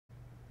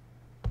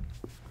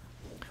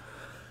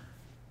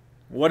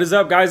What is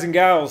up, guys and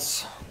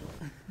gals?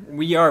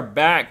 We are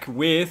back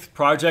with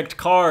Project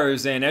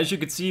Cars, and as you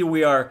can see,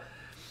 we are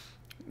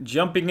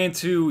jumping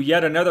into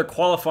yet another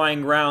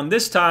qualifying round.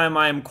 This time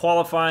I am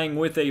qualifying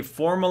with a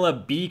Formula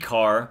B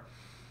car,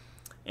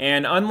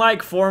 and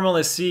unlike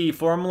Formula C,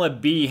 Formula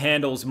B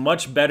handles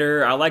much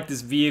better. I like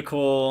this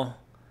vehicle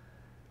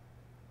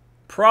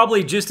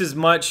probably just as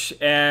much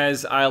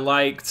as I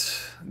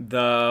liked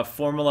the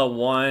Formula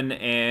 1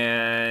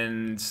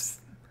 and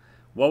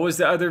what was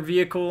the other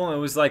vehicle? It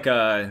was like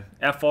a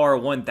FR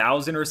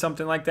 1000 or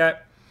something like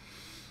that.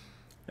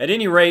 At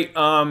any rate,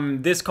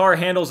 this car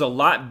handles a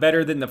lot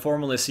better than the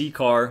Formula C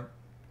car.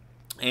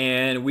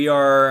 And we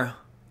are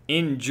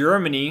in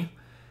Germany.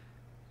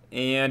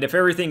 And if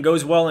everything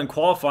goes well in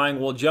qualifying,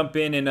 we'll jump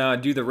in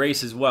and do the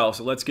race as well.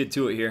 So let's get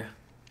to it here.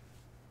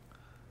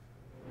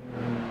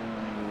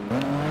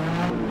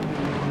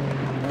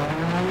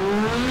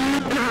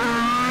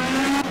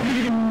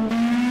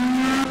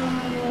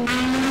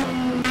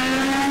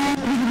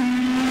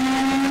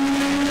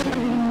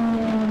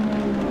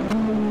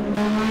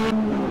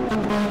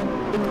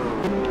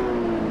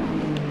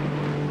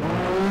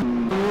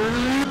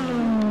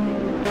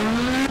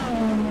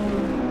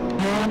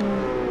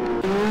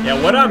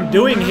 What I'm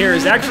doing here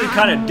is actually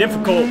kind of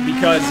difficult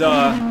because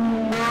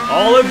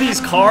all of these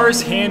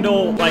cars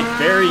handle like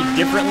very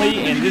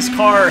differently, and this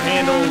car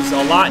handles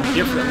a lot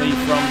differently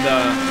from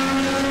the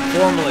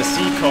Formula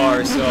C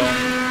car. So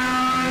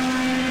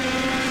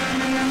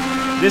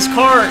this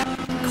car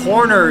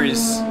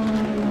corners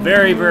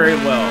very, very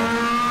well.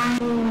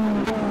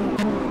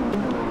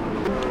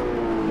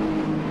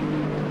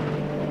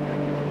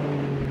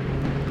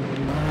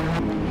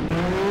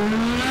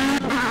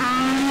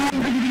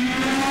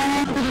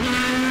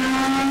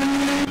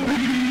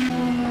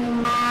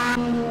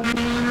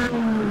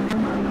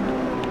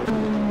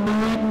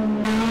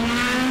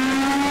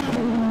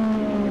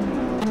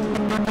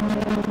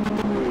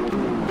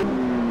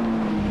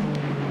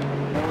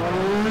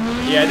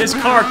 Yeah, this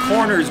car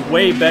corners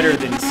way better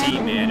than C,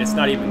 man. It's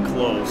not even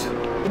close.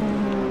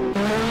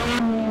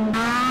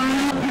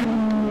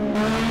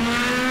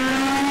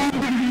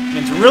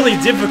 It's really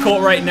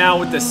difficult right now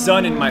with the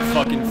sun in my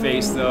fucking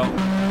face, though.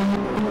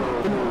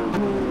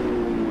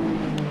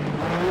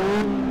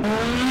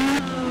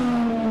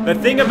 The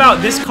thing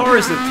about this car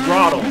is the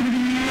throttle.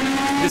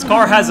 This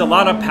car has a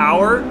lot of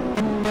power,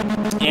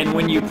 and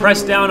when you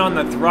press down on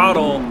the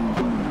throttle,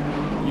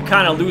 you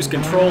kind of lose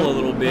control a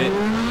little bit.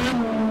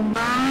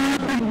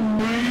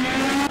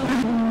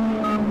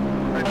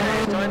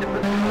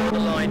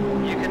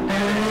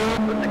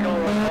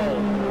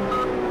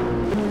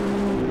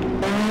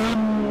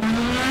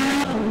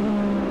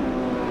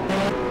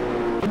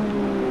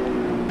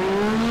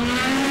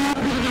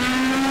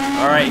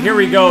 Alright, here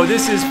we go.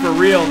 This is for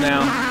real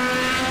now.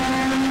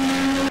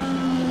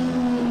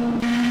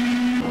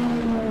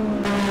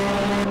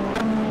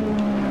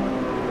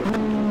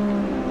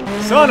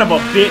 Son of a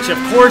bitch.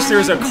 Of course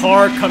there's a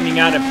car coming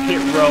out of pit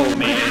row,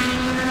 man.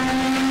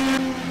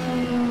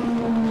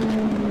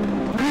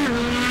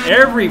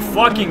 Every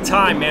fucking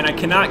time, man. I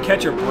cannot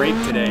catch a break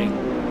today.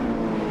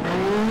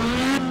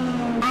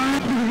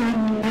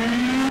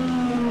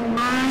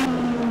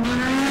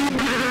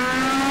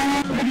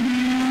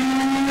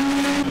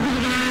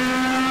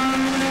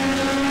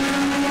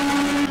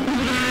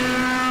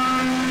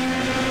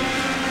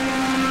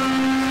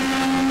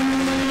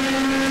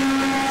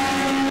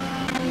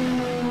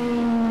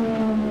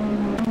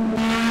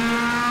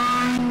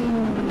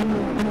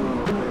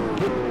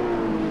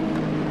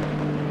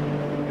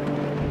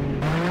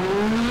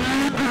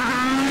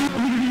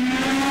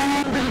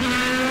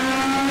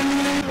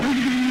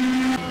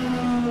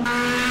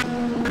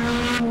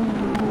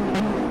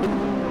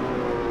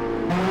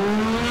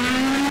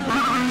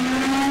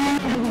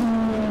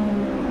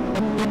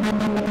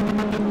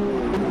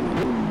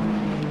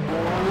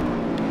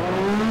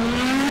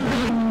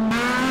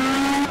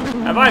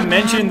 Have I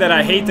mentioned that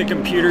I hate the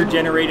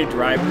computer-generated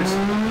drivers?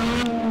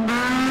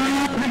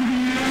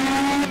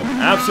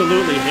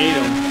 Absolutely hate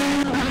them.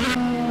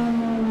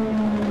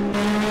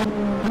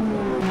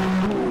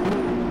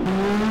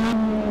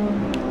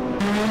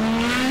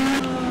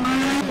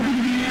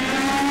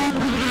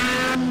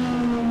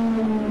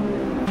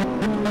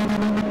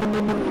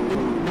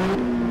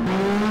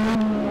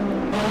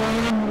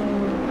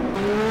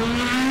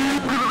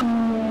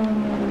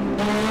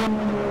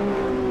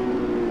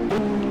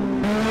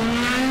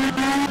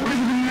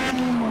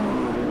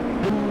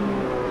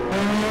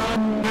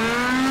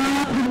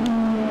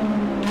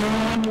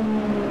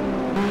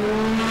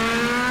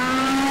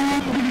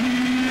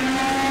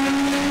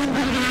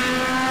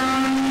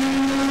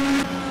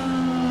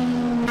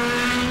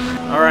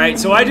 Alright,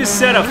 so I just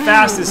set a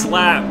fastest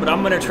lap, but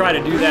I'm going to try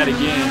to do that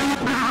again.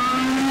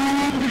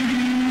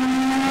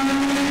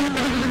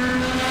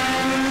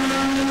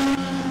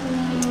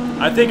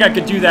 I think I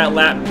could do that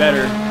lap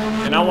better,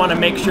 and I want to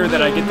make sure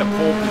that I get the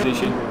pole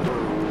position.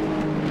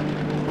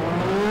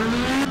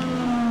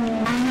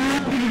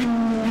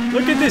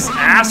 Look at this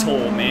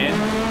asshole,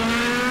 man.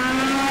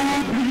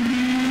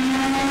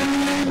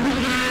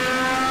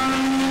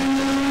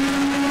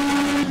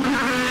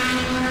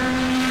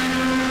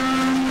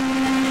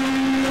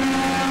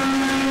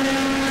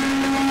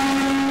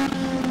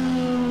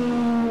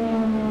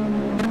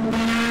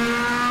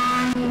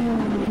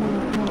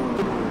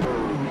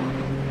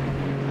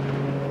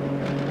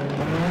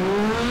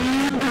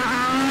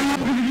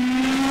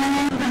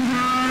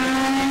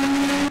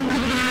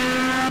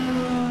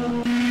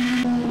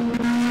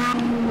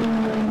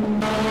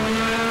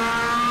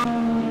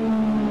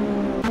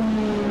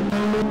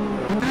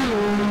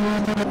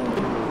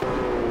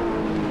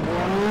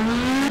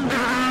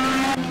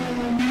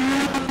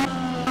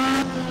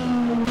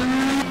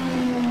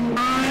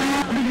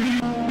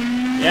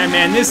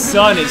 man, this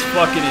sun is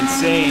fucking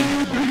insane.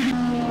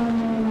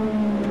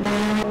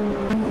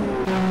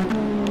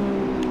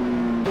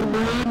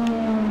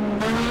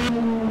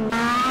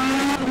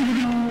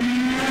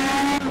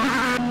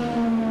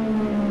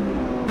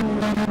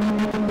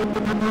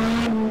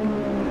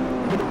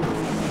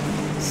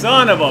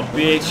 Son of a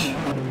bitch.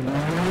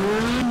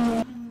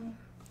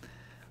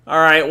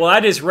 Alright, well, I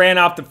just ran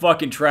off the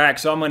fucking track,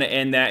 so I'm gonna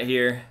end that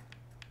here.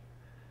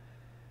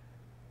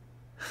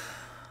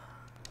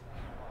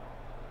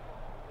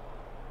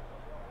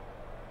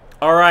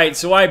 Alright,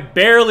 so I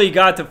barely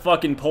got to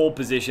fucking pole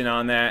position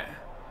on that.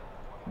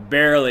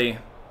 Barely.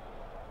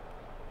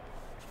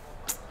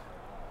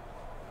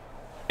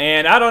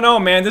 And I don't know,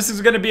 man. This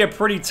is gonna be a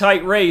pretty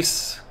tight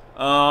race.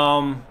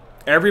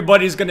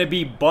 Everybody's gonna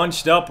be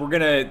bunched up.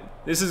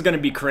 This is gonna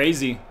be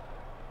crazy.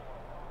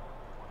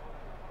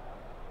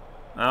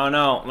 I don't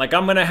know. Like,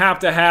 I'm gonna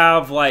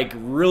have like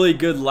really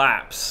good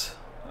laps.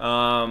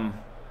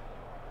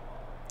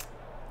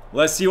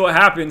 Let's see what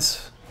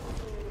happens.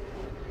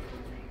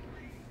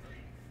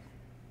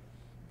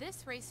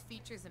 This race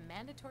features a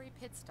mandatory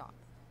pit stop.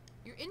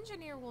 Your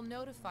engineer will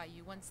notify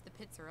you once the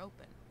pits are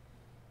open.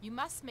 You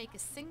must make a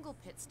single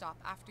pit stop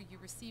after you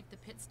receive the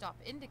pit stop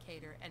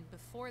indicator and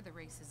before the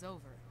race is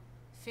over.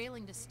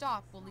 Failing to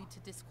stop will lead to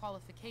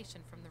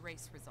disqualification from the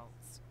race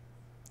results.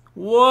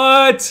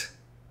 What?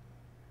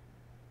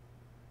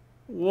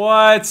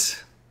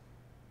 What?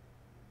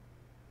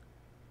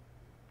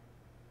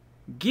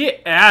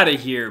 Get out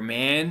of here,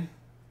 man.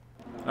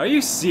 Are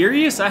you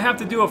serious? I have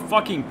to do a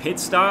fucking pit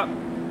stop?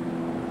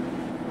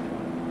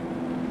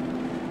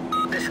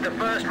 This is the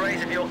first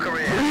race of your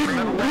career.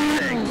 Remember one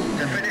thing.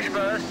 To finish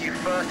first, you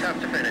first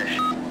have to finish.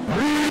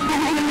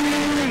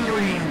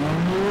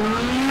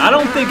 I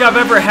don't think I've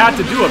ever had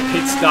to do a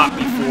pit stop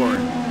before.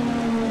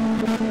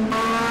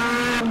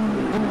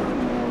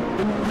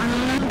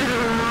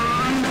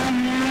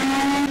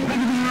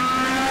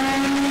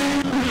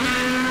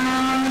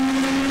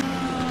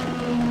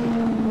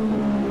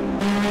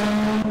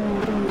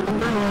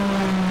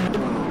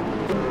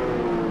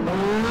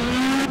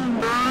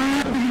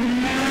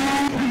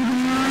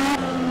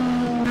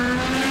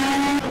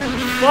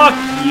 Fuck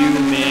you,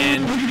 man.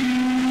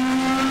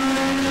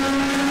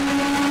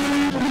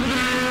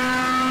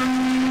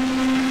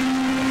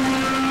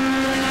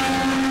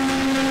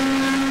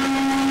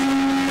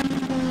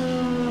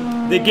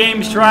 The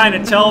game's trying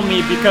to tell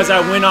me because I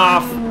went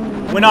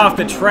off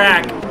the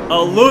track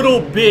a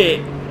little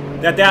bit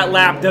that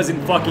lap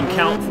doesn't fucking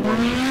count for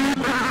me.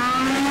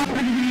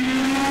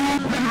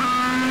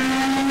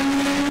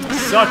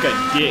 Suck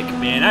a dick,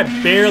 man. I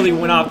barely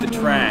went off the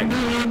track.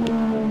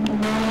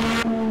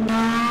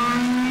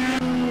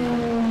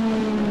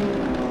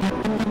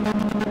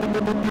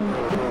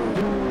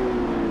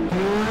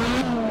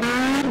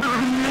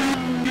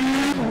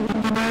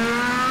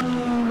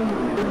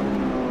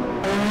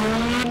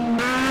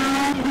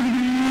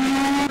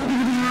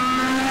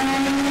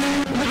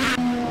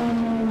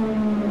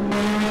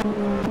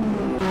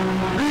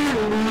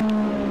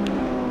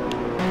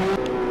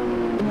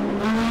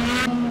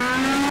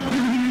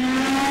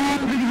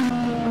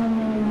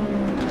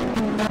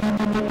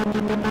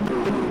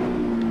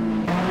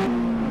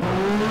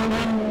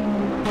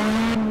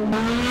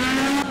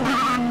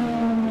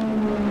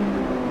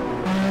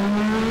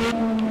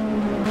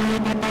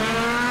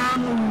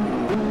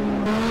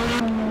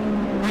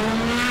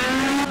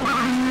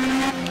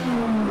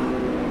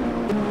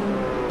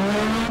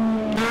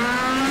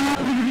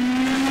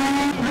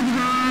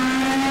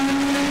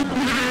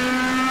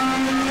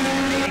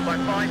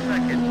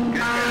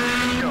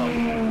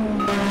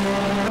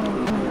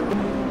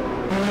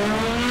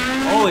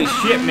 Holy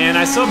shit, man.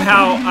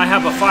 I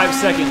have a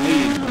 5-second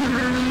lead.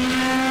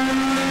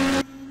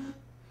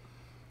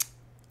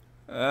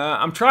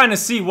 I'm trying to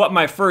see what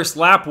my first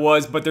lap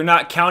was, but they're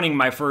not counting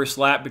my first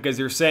lap because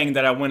they're saying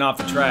that I went off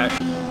the track.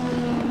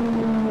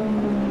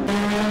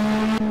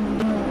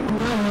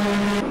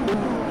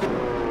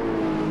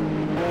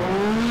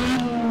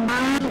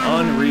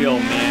 Unreal,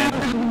 man.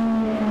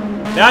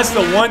 That's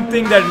the one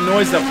thing that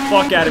annoys the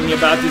fuck out of me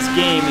about this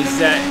game is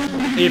that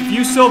if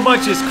you so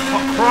much as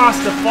cross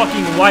the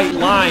fucking white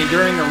line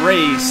during a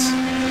race,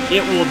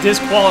 it will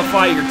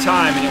disqualify your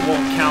time and it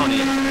won't count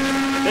it.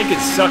 They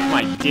could suck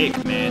my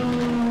dick, man.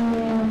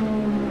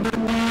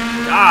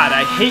 God,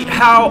 I hate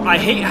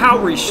how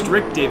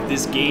restrictive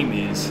this game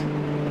is.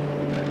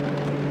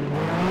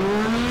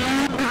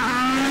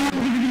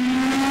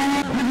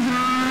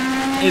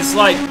 It's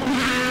like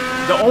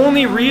the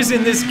only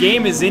reason this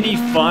game is any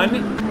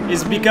fun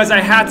is because I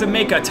had to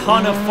make a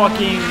ton of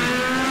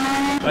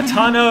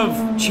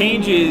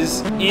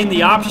changes in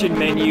the option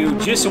menu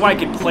just so I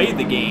could play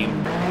the game.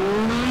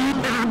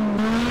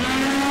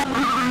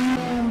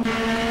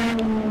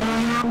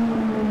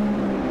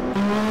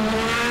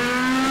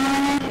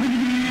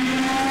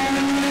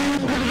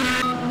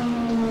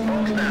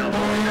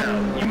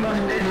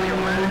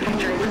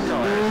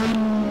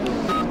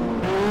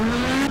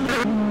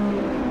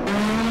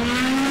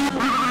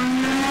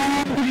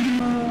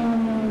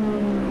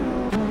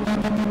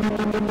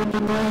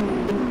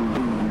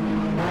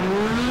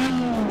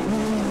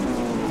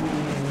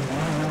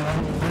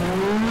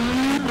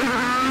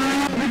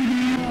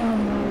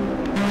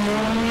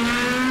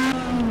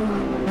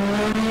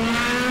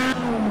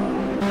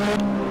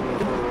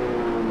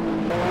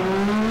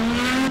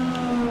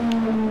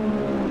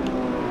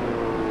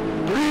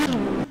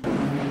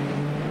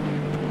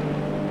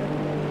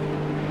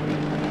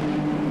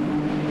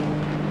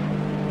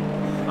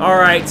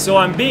 Alright, so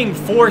I'm being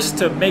forced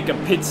to make a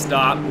pit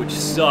stop, which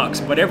sucks,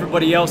 but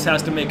everybody else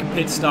has to make a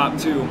pit stop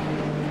too.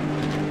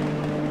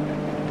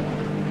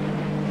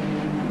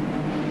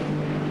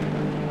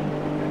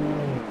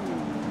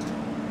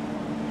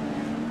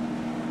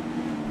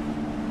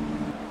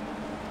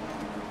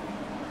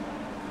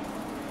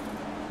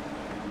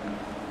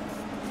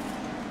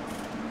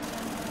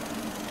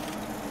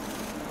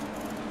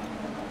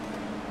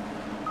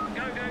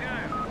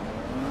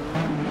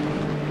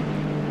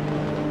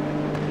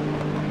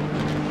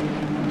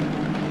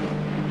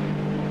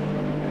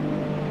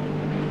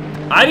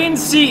 I didn't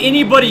see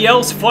anybody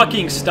else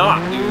fucking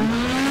stop, dude.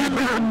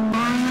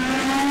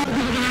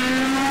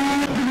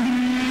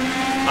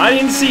 I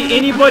didn't see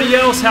anybody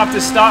else have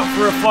to stop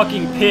for a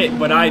fucking pit,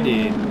 but I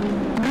did.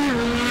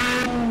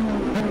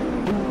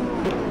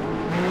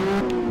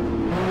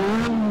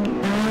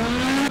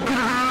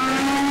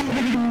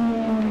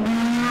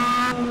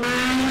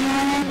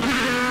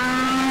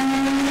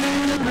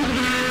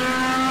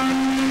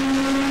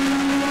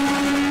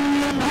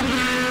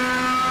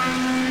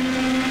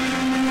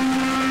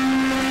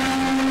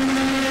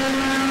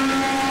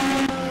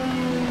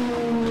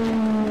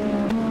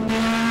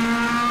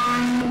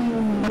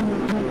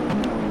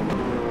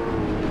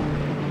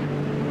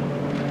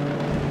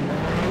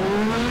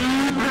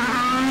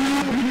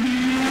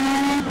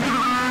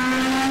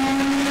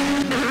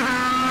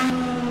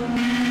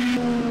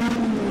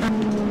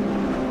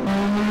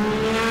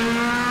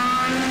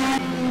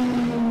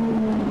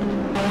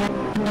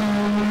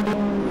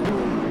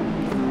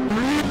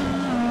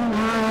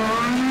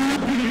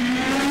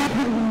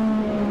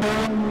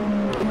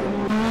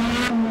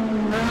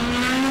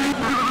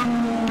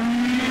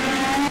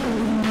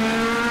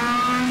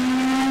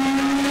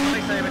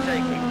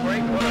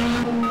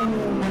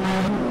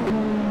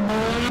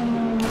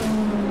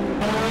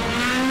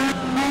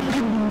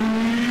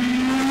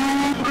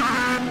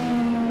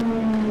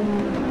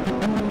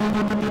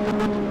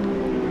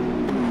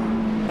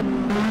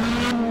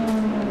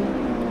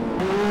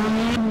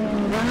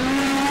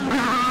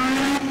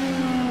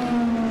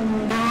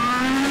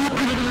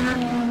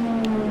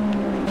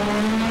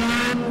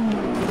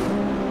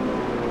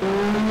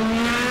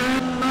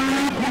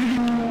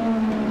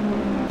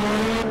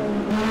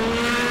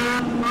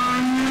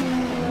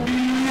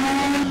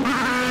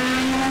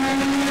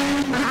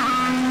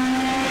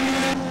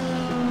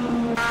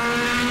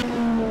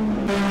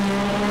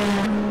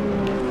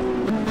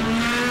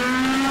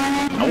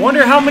 I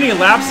wonder how many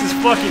laps this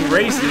fucking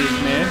race is,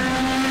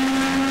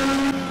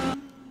 man.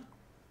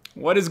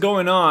 What is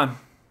going on?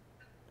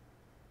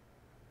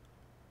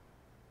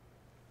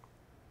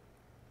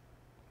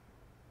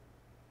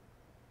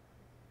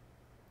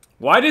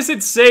 Why does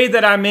it say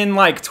that I'm in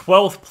like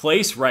 12th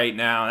place right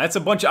now? That's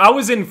a bunch of... I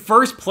was in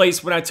first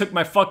place when I took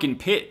my fucking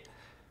pit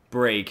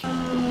break.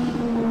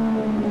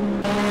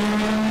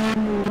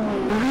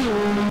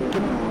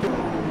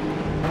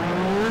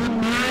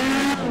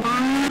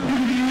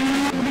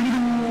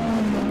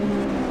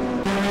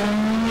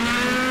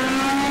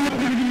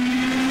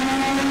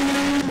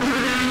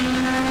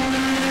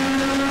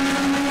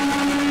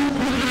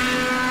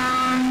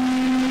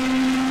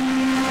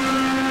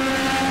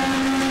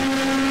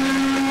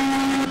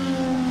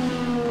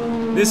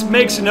 This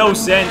makes no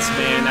sense,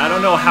 man. I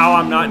don't know how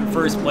I'm not in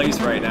first place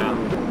right now.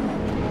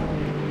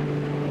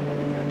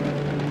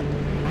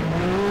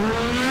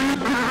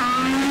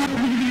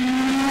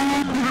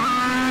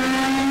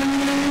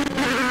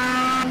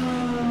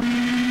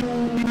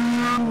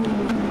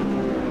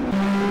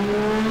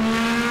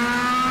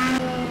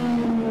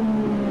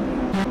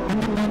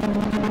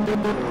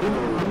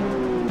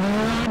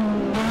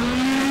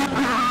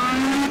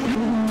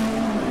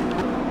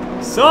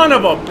 Son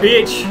of a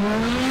bitch!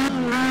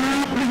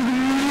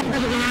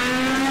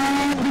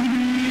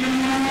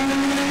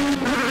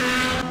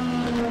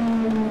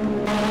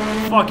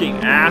 Fucking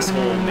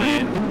asshole,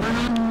 man.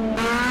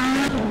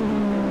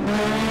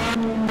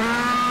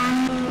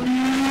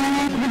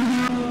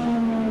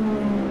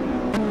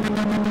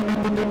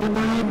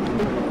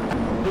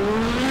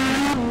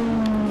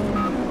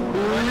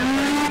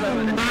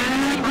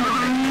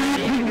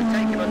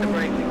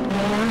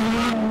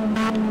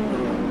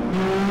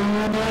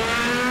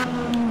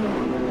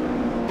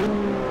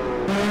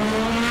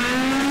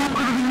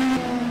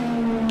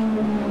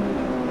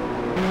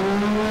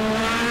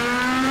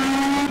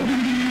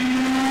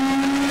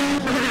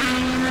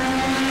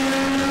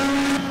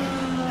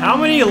 How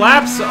many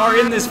laps are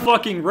in this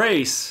fucking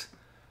race?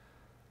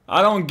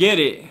 I don't get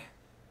it.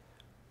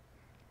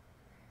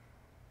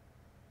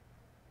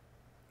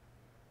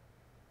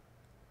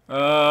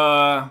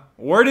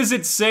 Where does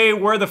it say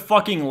where the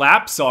fucking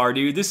laps are,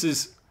 dude? This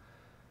is...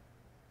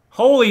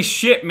 Holy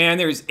shit, man,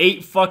 there's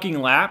 8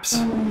 fucking laps.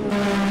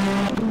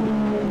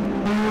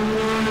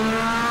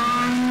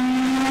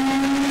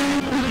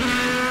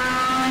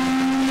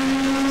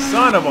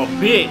 Son of a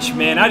bitch,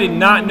 man. I did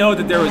not know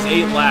that there was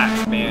 8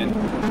 laps, man.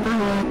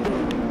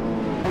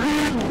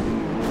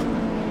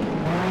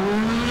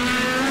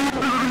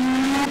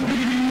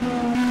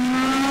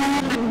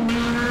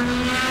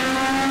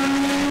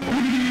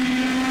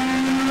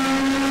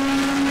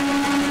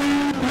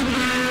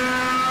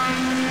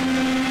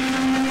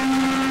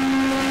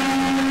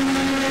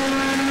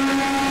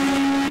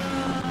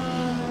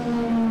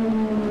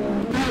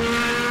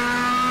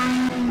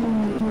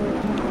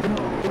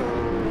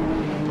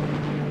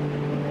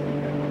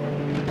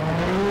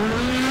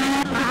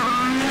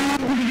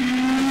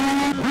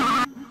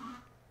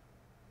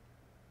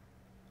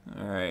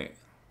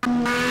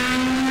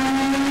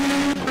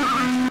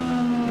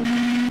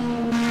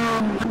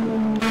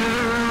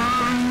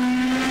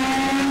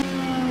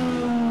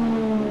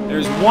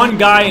 one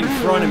guy in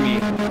front of me.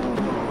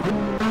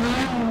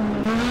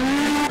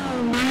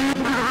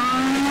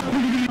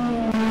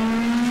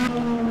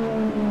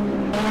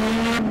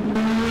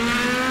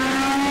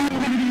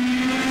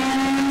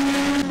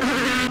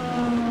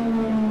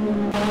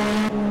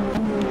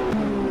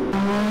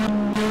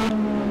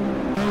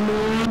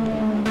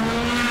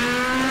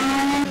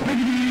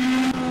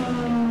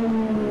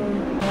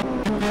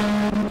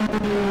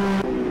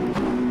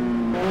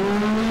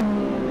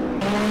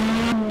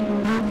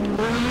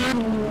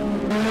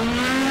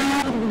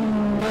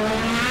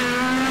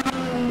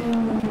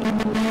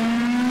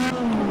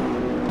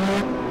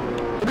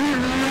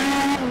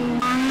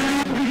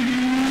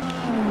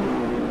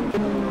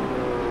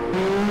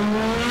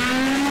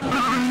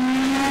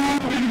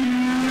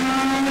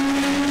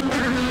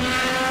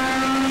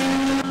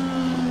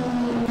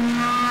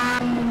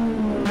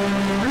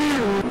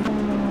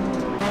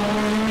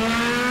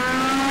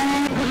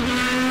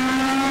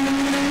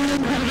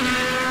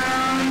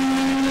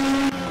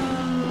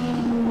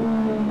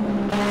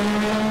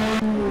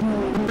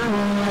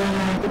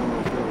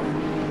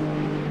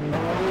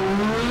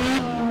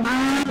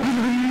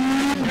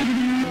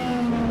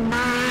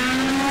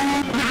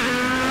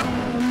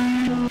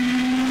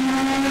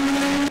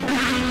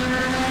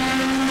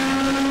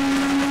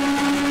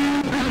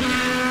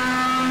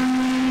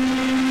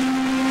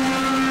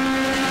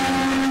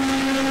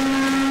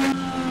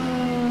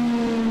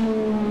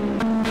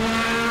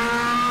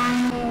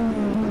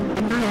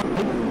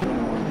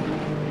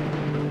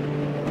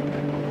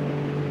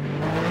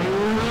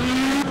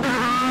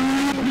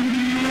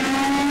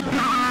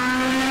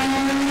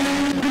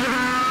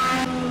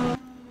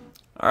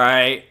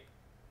 Alright.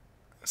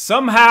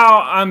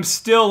 Somehow I'm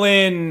still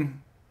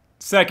in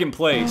second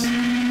place.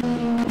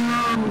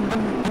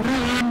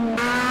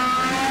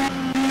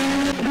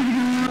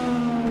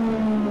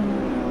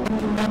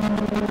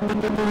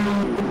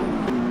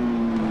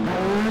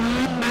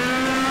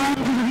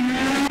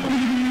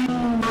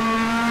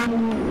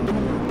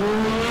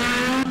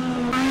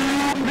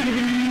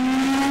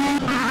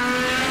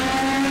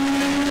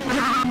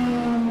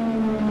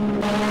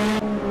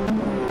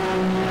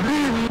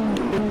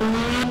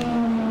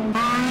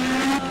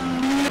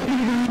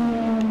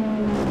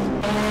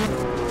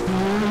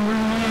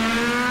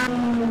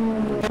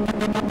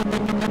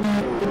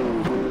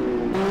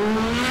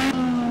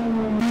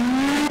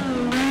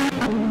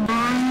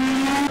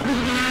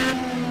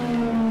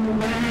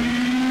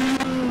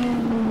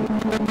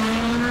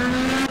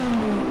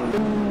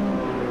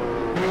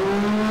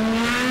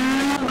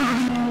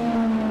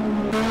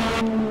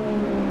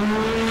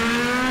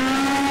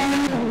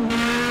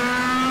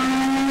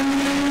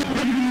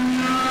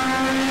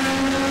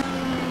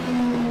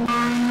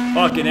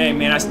 Fucking A,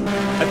 man. I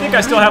think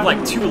I still have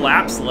like 2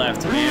 laps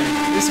left,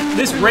 man.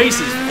 This race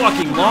is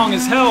fucking long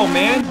as hell,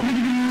 man.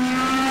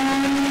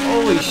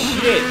 Holy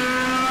shit.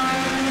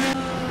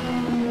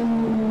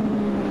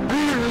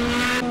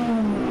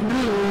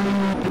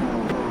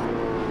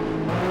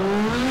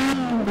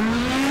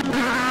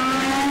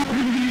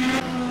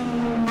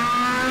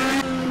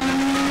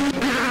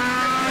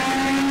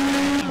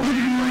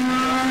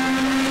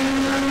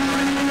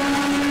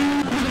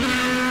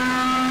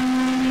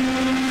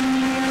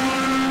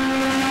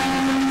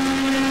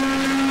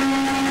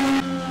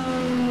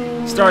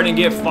 Starting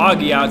to get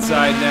foggy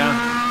outside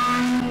now.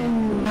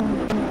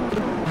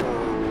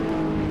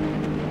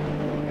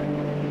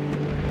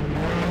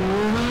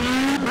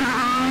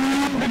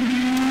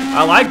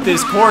 I like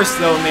this course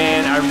though,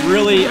 man. I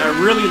really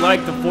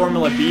like the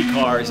Formula B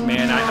cars,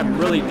 man. I'm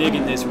really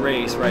digging this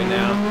race right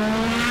now.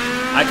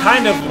 I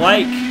kind of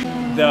like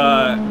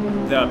the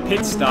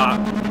pit stop.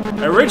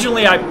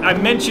 Originally, I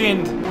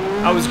mentioned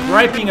I was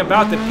griping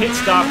about the pit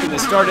stop at the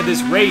start of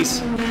this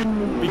race,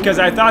 because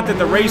I thought that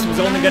the race was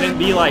only going to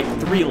be like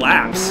 3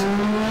 laps.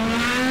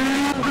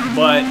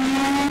 But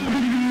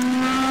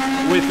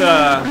with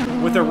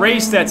a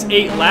race that's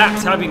 8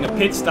 laps, having a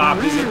pit stop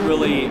isn't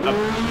really a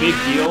big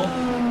deal.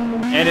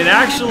 And it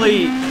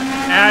actually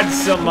adds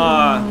some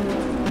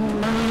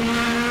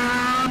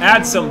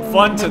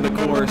fun to the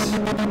course.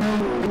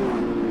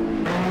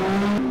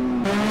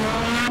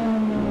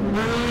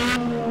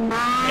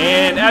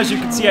 And as you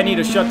can see, I need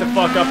to shut the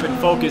fuck up and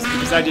focus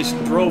because I just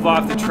drove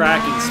off the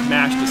track and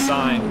smashed a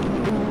sign.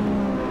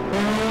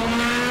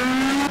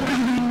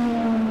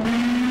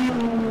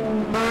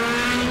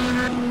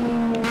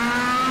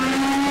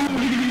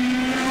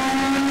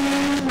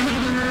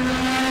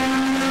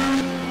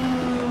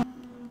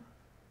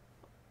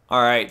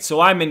 Alright, so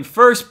I'm in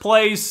first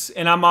place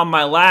and I'm on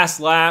my last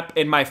lap,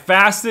 and my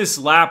fastest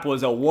lap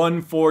was a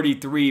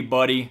 1:43,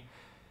 buddy.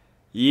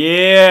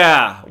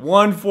 Yeah,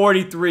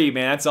 1:43,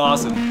 man, that's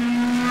awesome.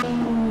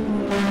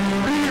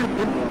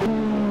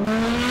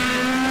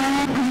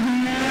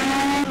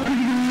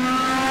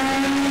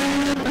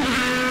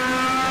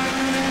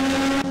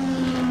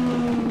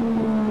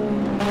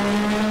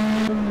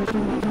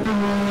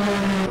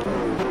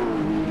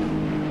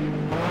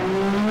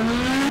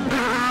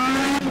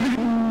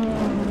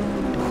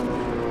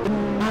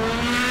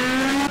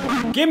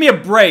 Give me a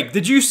break.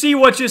 Did you see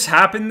what just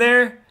happened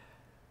there?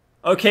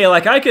 Okay,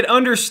 like I could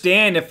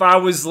understand if I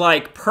was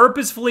like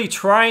purposefully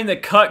trying to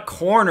cut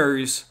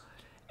corners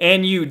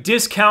and you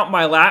discount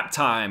my lap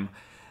time.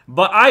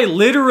 But I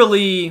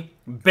literally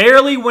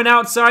barely went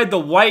outside the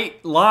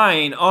white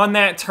line on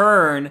that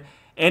turn,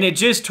 and it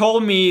just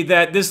told me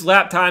that this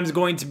lap time is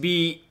going to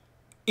be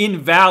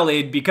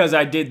invalid because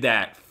I did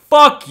that.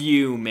 Fuck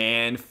you,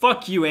 man.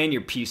 Fuck you and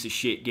your piece of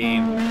shit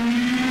game.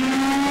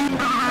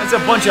 That's a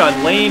bunch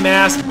of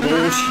lame-ass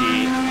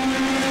bullshit.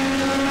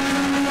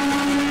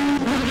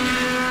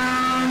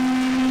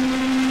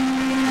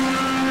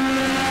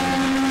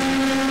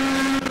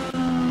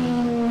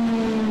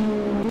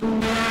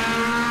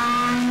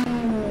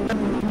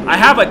 I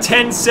have a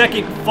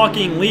 10-second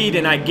fucking lead,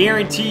 and I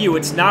guarantee you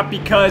it's not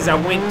because I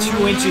went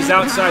 2 inches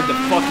outside the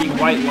fucking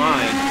white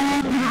line.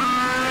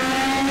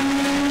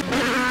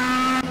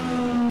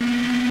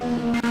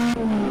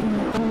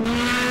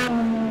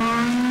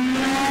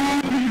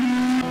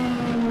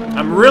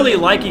 I'm really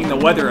liking the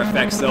weather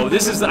effects, though.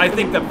 This is, I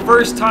think, the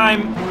first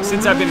time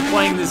since I've been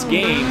playing this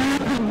game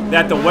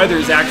that the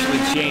weather's actually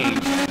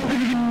changed.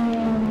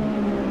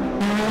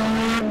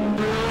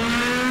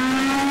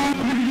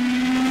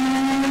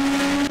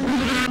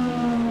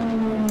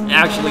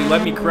 Actually,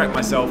 let me correct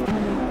myself.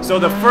 So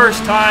the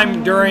first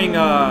time during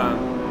a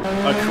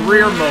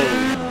career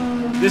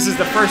mode, this is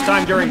the first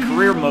time during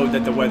career mode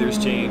that the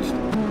weather's changed.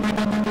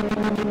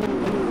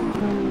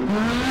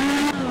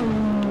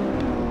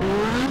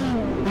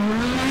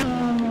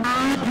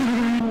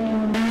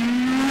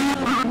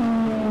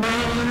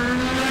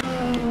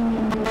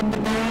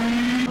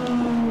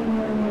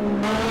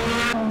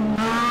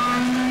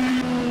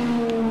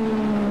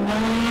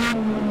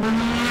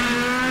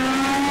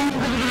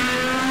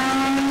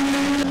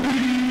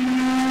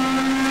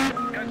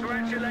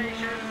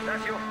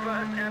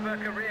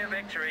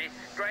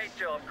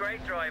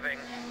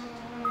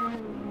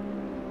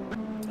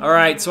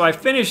 Alright, so I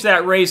finished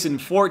that race in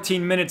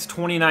 14 minutes,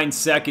 29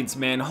 seconds,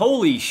 man.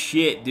 Holy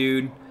shit,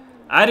 dude.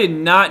 I did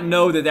not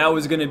know that that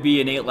was going to be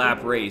an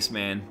 8-lap race,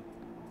 man.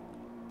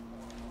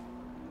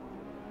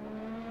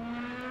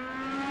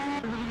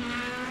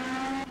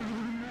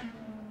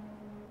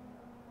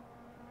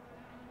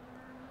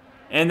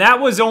 And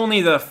that was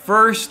only the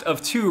first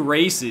of 2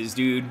 races,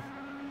 dude.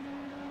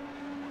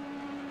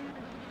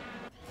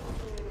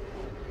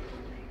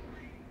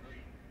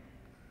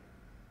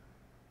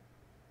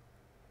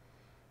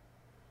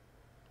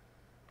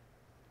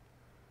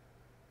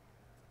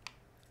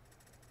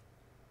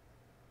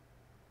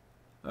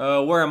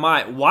 Where am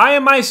I? Why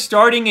am I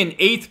starting in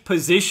 8th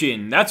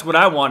position? That's what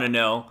I want to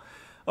know.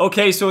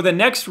 Okay, so the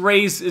next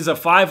race is a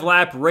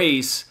 5-lap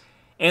race.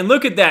 And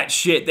look at that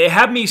shit. They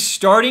have me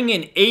starting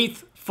in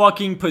 8th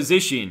fucking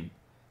position.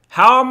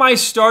 How am I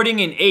starting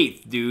in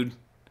 8th, dude?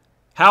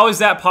 How is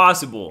that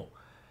possible?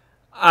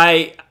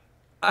 I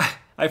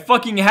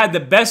fucking had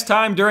the best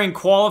time during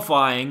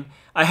qualifying.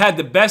 I had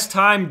the best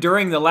time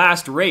during the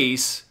last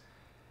race.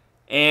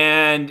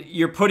 And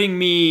you're putting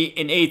me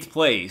in 8th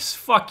place.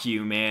 Fuck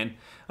you, man.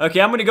 Okay,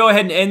 I'm going to go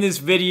ahead and end this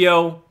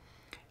video.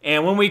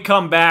 And when we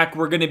come back,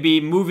 we're going to be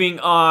moving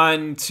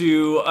on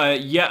to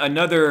yet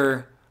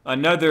another,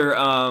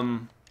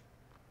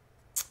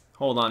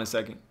 hold on a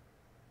second.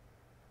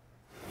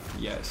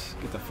 Yes,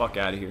 get the fuck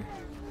out of here.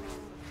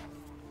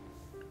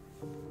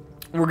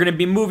 We're going to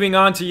be moving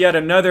on to yet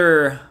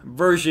another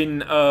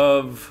version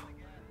of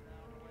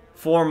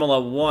Formula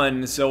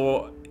 1.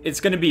 So it's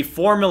going to be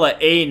Formula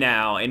A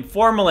now. And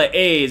Formula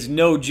A is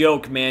no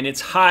joke, man. It's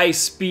high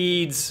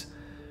speeds.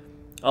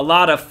 A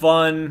lot of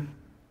fun.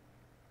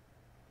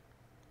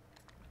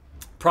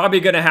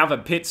 Probably going to have a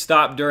pit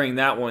stop during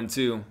that one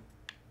too.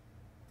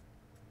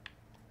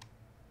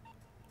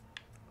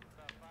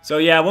 So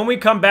yeah, when we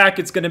come back,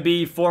 it's going to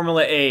be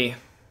Formula A.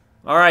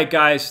 Alright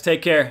guys,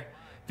 take care.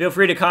 Feel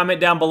free to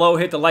comment down below.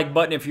 Hit the like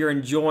button if you're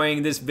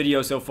enjoying this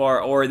video so far,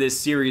 or this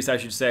series I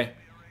should say.